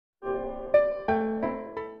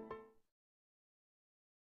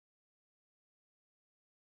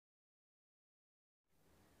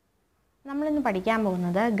നമ്മളിന്ന് പഠിക്കാൻ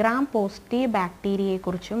പോകുന്നത് ഗ്രാം പോസിറ്റീവ്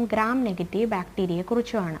ബാക്ടീരിയയെക്കുറിച്ചും ഗ്രാം നെഗറ്റീവ്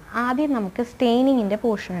ബാക്ടീരിയയെക്കുറിച്ചുമാണ്. ആദ്യം നമുക്ക് സ്റ്റെയിനിങ്ങിൻ്റെ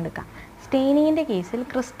പോർഷൻ എടുക്കാം. സ്റ്റെയിനിങ്ങിൻ്റെ കേസിൽ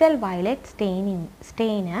ക്രിസ്റ്റൽ വയലറ്റ്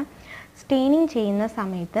സ്റ്റെയിനിങ് ചെയ്യുന്ന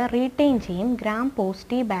സമയത്ത് റീറ്റെയിൻ ചെയ്യും ഗ്രാം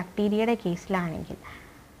പോസിറ്റീവ് ബാക്ടീരിയയുടെ കേസിലാണെങ്കിൽ.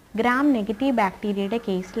 ഗ്രാം നെഗറ്റീവ് ബാക്ടീരിയയുടെ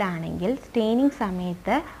കേസിലാണെങ്കിൽ സ്റ്റെയിനിങ്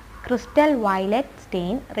സമയത്ത് ക്രിസ്റ്റൽ വയലറ്റ്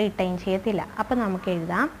സ്റ്റെയിൻ റീറ്റെയിൻ ചെയ്യത്തില്ല. അപ്പോൾ നമുക്ക്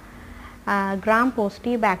എഴുതാം ഗ്രാം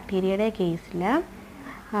പോസിറ്റീവ് ബാക്ടീരിയയുടെ കേസിൽ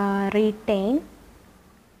retain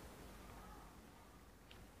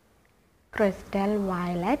crystal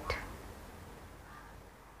violet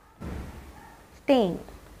stain.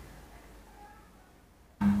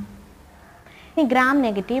 ഈ ഗ്രാം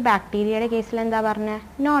നെഗറ്റീവ് ബാക്ടീരിയയുടെ കേസിൽ എന്താ പറഞ്ഞത്?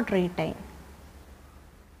 Not retain.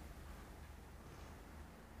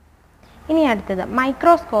 ഇനി അടുത്തത്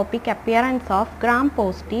microscopic appearance of gram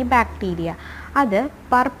positive bacteria. അത്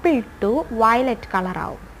പർപ്പിൾ ടു വയലറ്റ്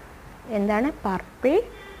കളറാവും. എന്താണ്? പർപ്പിൾ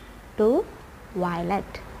ടു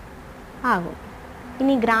വയലറ്റ് ആകും.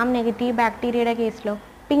 ഇനി ഗ്രാം നെഗറ്റീവ് ബാക്ടീരിയയുടെ കേസിലോ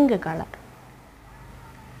പിങ്ക് കളർ.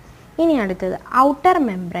 ഇനി അടുത്തത് ഔട്ടർ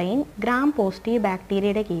മെംബ്രെയിൻ ഗ്രാം പോസിറ്റീവ്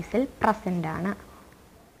ബാക്ടീരിയയുടെ കേസിൽ പ്രസൻ്റ് ആണ്.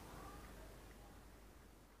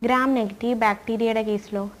 ഗ്രാം നെഗറ്റീവ് ബാക്ടീരിയയുടെ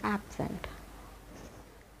കേസിലോ ആബ്സെൻറ്റ്.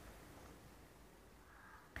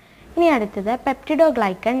 ഇനി അടുത്തത്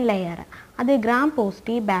പെപ്റ്റിഡോഗ്ലൈക്കൺ ലെയർ. അത് ഗ്രാം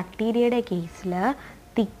പോസിറ്റീവ് ബാക്ടീരിയയുടെ കേസിൽ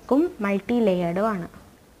തിക്കും മൾട്ടി ലെയേർഡും ആണ്.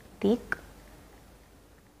 തിക്ക്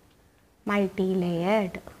മൾട്ടി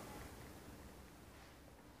ലെയേർഡ്.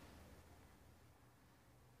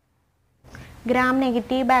 ഗ്രാം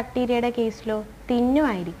നെഗറ്റീവ് ബാക്ടീരിയയുടെ കേസിലോ തിന്നും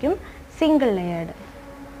ആയിരിക്കും, സിംഗിൾ ലെയേർഡ്.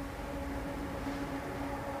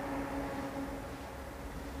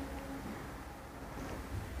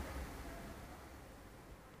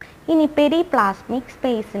 ഇനി പെരിപ്ലാസ്മിക്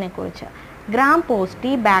സ്പേസിനെ കുറിച്ച്. ഗ്രാം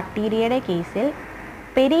പോസിറ്റീവ് ബാക്ടീരിയയുടെ കേസിൽ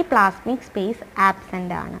പെരിപ്ലാസ്മിക് സ്പേസ്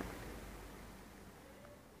ആബ്സെൻ്റ് ആണ്.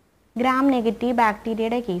 ഗ്രാം നെഗറ്റീവ്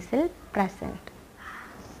ബാക്ടീരിയയുടെ കേസിൽ പ്രസൻറ്റ്.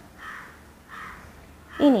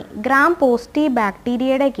 ഇനി ഗ്രാം പോസിറ്റീവ്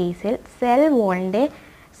ബാക്ടീരിയയുടെ കേസിൽ സെൽ വോളിൻ്റെ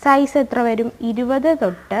സൈസ് എത്ര വരും? 20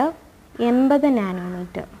 തൊട്ട് 80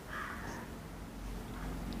 നാനോമീറ്റർ.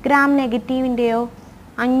 ഗ്രാം നെഗറ്റീവിൻ്റെയോ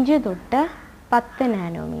 5 തൊട്ട് 10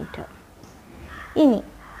 നാനോമീറ്റർ. ഇനി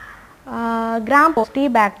ഗ്രാം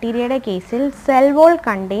പോസിറ്റീവ് ബാക്ടീരിയയുടെ കേസിൽ cell wall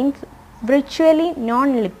contains virtually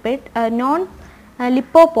non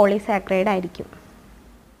ലിപ്പോപോളിസാക്കറൈഡ് ആയിരിക്കും.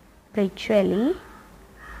 Virtually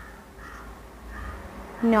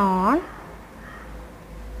non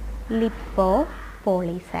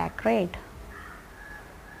ലിപ്പോപോളിസാക്കറൈഡ്.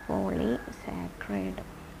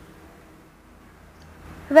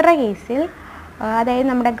 ഇവരുടെ കേസിൽ അതായത്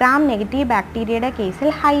നമ്മുടെ ഗ്രാം നെഗറ്റീവ് ബാക്ടീരിയയുടെ കേസിൽ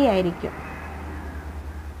ഹൈ ആയിരിക്കും.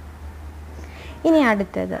 ഇനി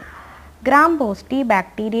അടുത്തത് ഗ്രാം പോസിറ്റീവ്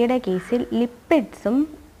ബാക്ടീരിയയുടെ കേസിൽ ലിപ്പിഡ്സും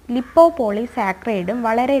ലിപ്പോപോളിസാക്കറൈഡും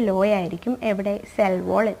വളരെ ലോ ആയിരിക്കും. എവിടെ? Cell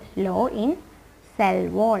wall. Law in cell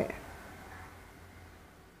wall.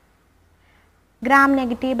 Gram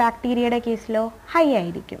negative ബാക്ടീരിയയുടെ കേസിലോ ഹൈ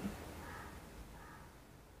ആയിരിക്കും,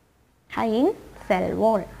 high in cell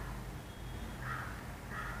wall.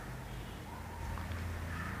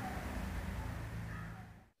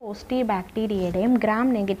 Positive ബാക്ടീരിയയുടെയും gram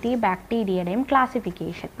negative ബാക്ടീരിയയുടെയും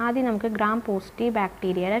classification. ആദ്യം നമുക്ക് ഗ്രാം പോസിറ്റീവ്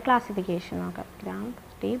ബാക്ടീരിയയുടെ ക്ലാസിഫിക്കേഷൻ നോക്കാം. Gram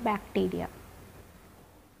positive bacteria.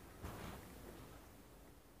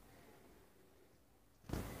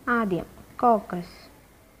 ആദ്യം കോക്കസ്.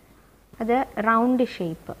 അത് റൗണ്ട്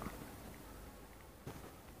ഷേപ്പ്.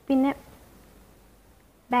 പിന്നെ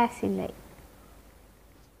ബാസില്ലൈ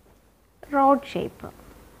റോഡ് ഷേപ്പ്.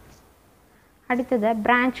 അടുത്തത്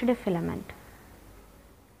branched filament.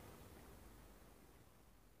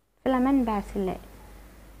 Filament ബാസില്ലൈ.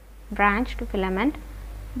 Branched filament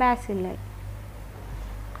ബാസില്ലൈ.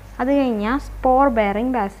 അത് കഴിഞ്ഞാൽ സ്പോർ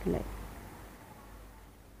ബെയറിംഗ് ബാസില്ലൈ.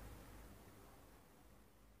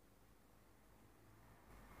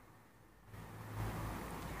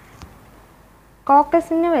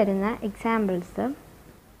 കോക്കസിന് വരുന്ന എക്സാമ്പിൾസ്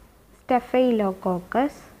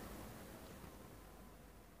സ്റ്റെഫൈലോകോക്കസ്,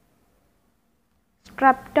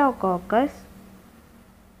 സ്ട്രെപ്റ്റോകോക്കസ്,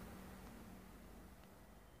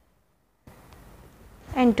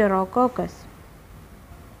 എൻറ്ററോകോക്കസ്.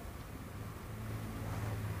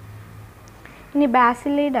 ഇനി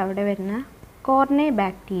ബാസില്ലയുടെ അവിടെ വരുന്ന കോർണേ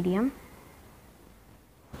ബാക്ടീരിയം,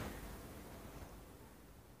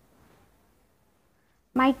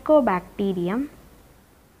 മൈക്കോബാക്ടീരിയം,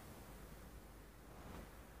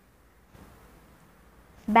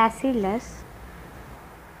 ബാസിലസ്,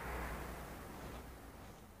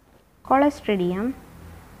 കൊളസ്ട്രിഡിയം,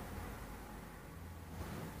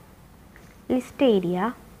 ലിസ്റ്റേരിയ.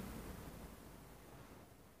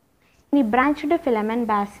 ഇനി ബ്രാഞ്ച്ഡ് ഫിലമെൻറ്റ്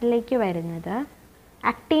ബാസിലേക്ക് വരുന്നത്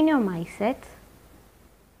ആക്ടിനോമൈസെറ്റ്സ്,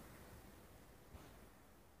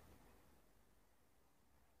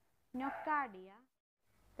 നൊക്കാഡിയ.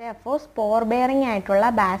 therefore സ്പോർ ബെയറിംഗ് ആയിട്ടുള്ള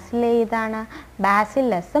ബാസിൽ ഏതാണ്?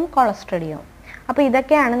 ബാസില്ലസും കൊളസ്ട്രിഡിയവും. അപ്പോൾ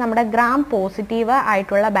ഇതൊക്കെയാണ് നമ്മുടെ ഗ്രാം പോസിറ്റീവ്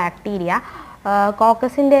ആയിട്ടുള്ള ബാക്ടീരിയ.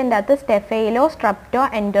 കോക്കസിൻ്റെ അകത്ത് സ്റ്റെഫെയിലോ, strepto,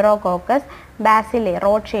 എൻറ്ററോകോക്കസ്, ബാസിലെ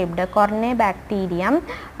rod shaped, കൊർണെ bacterium,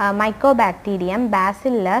 mycobacterium,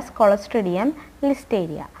 Bacillus, കൊളസ്ട്രിഡിയം,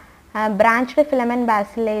 ലിസ്റ്റേരിയ. Branched filament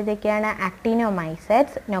ബാസിലെ ഇതൊക്കെയാണ്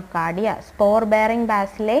ആക്ടിനോമൈസെറ്റ്സ്, നൊക്കാഡിയ. Spore bearing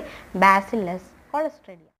ബാസിലെ Bacillus,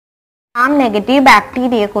 കൊളസ്ട്രിഡിയം. Gram negative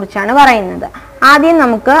ബാക്ടീരിയയെ കുറിച്ചാണ് പറയുന്നത്. ആദ്യം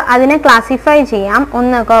നമുക്ക് അതിനെ ക്ലാസിഫൈ ചെയ്യാം.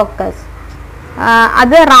 ഒന്ന് കോക്കസ്,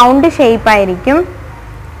 അത് റൗണ്ട് ഷേപ്പ് ആയിരിക്കും.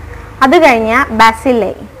 അത് കഴിഞ്ഞ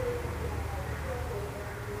ബാസിലെ,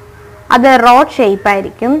 അത് റോഡ് ഷേപ്പ്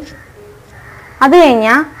ആയിരിക്കും. അത് കഴിഞ്ഞ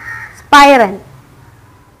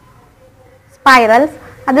സ്പൈറൽസ്,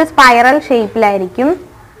 അത് സ്പൈറൽ ഷേപ്പിലായിരിക്കും.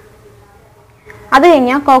 അത്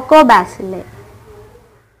കഴിഞ്ഞ കൊക്കോ ബാസിലെ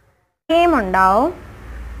ഉണ്ടാവും.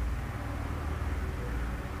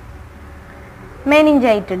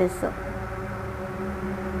 മെനിഞ്ചൈറ്റിഡിസ്,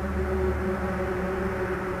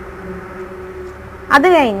 അത്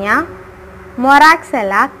കഴിഞ്ഞ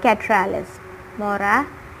മൊറാക്സെല്ല കാട്രാലിസ്,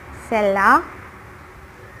 മൊറാക്സെല്ല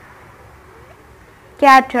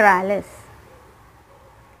കാട്രാലിസ്.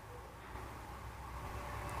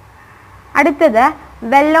 അടുത്തത്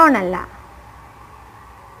വെല്ലോണല്ല.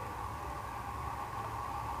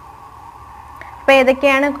 അപ്പോൾ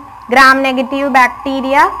ഏതൊക്കെയാണ് ഗ്രാം നെഗറ്റീവ്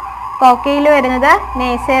ബാക്ടീരിയ? കോക്കയിൽ വരുന്നത്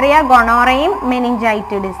നെയ്സേറിയ, ഗൊണോറയും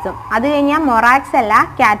മെനിഞ്ചൈറ്റിഡിസും. അത് കഴിഞ്ഞാൽ മൊറാക്സെല്ല,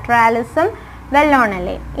 കാട്രാലിസും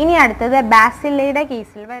വെല്ലോണല്ലയും. ഇനി അടുത്തത് ബാസില്ലയുടെ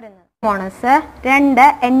കേസിൽ വരുന്നത് മോണസ്, 2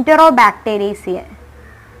 എൻറ്ററോബാക്ടീരിയസിയെ,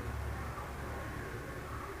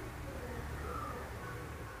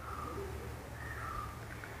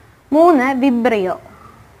 3 വിബ്രിയോ,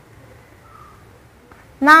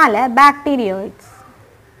 4 ബാക്ടീരിയോയിഡ്സ്.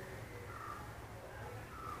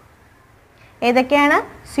 ഏതൊക്കെയാണ്?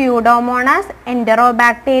 Pseudomonas,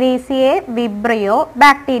 എൻറ്ററോബാക്ടീരിയസിയെ, Vibrio,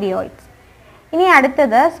 ബാക്ടീരിയോയിഡ്സ്. ഇനി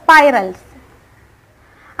അടുത്തത് സ്പൈറൽസ്,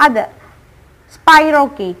 അത്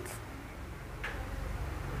സ്പൈറോകേറ്റ്സ്.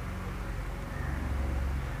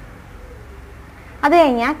 അത്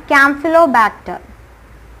കഴിഞ്ഞാൽ ക്യാംഫിലോബാക്ടർ,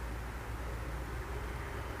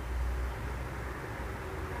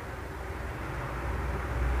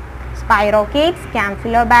 സ്പൈറോകേറ്റ്സ്,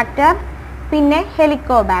 ക്യാംഫിലോബാക്ടർ, പിന്നെ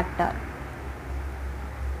ഹെലിക്കോബാക്ടർ.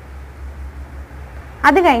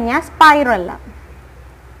 അത് കഴിഞ്ഞാൽ സ്പൈറല്ല.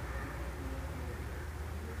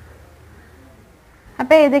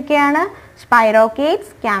 അപ്പോൾ ഏതൊക്കെയാണ്?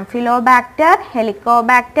 സ്പൈറോകേറ്റ്സ്, ക്യാംഫിലോബാക്ടർ,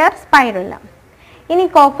 ഹെലിക്കോബാക്ടർ, സ്പൈറല്ല. ഇനി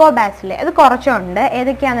കോക്കോബാസിലെ, അത് കുറച്ചുണ്ട്.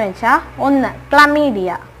 ഏതൊക്കെയാണെന്ന് വെച്ചാൽ 1 ക്ലമീഡിയ,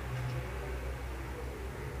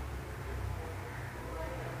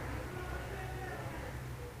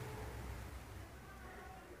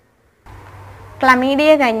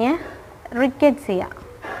 ക്ലമീഡിയ കഴിഞ്ഞ് റിക്കറ്റ്സിയ,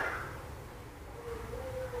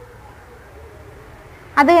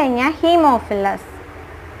 അത് കഴിഞ്ഞാൽ ഹീമോഫിലസ്,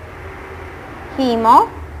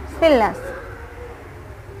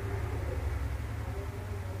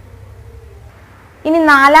 ഇനി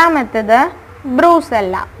 4ാമത്തേത്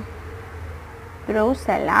ബ്രൂസെല്ല,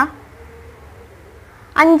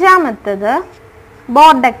 5ാമത്തേത്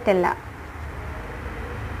ബോർഡക്റ്റെല്ല,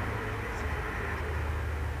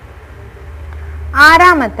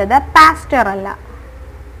 6ാമത്തേത് പാസ്റ്ററല്ല,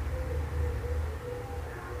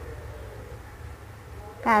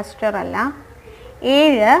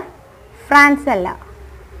 7 ഫ്രാൻസെല്ല,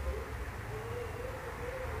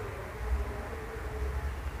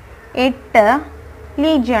 8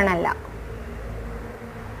 ലീജിയണല്ല.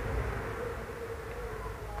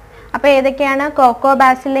 അപ്പോൾ ഏതൊക്കെയാണ്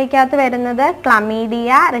കോക്കോബാസിലേക്കകത്ത് വരുന്നത്?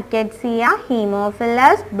 Chlamydia, Rickettsia,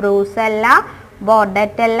 Haemophilus, Brucella,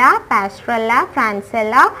 ബോർഡറ്റെല്ല, Passarella,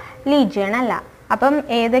 ഫ്രാൻസെല്ല, ലീജിയണല്ല. അപ്പം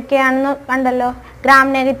ഏതൊക്കെയാണെന്ന് കണ്ടല്ലോ. ഗ്രാം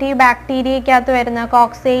നെഗറ്റീവ് ബാക്ടീരിയക്കകത്ത് വരുന്ന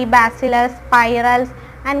കോക്സൈ, ബാസിലസ്, സ്പൈറൽസ്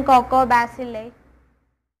ആൻഡ് കോക്കോബാസിലെ.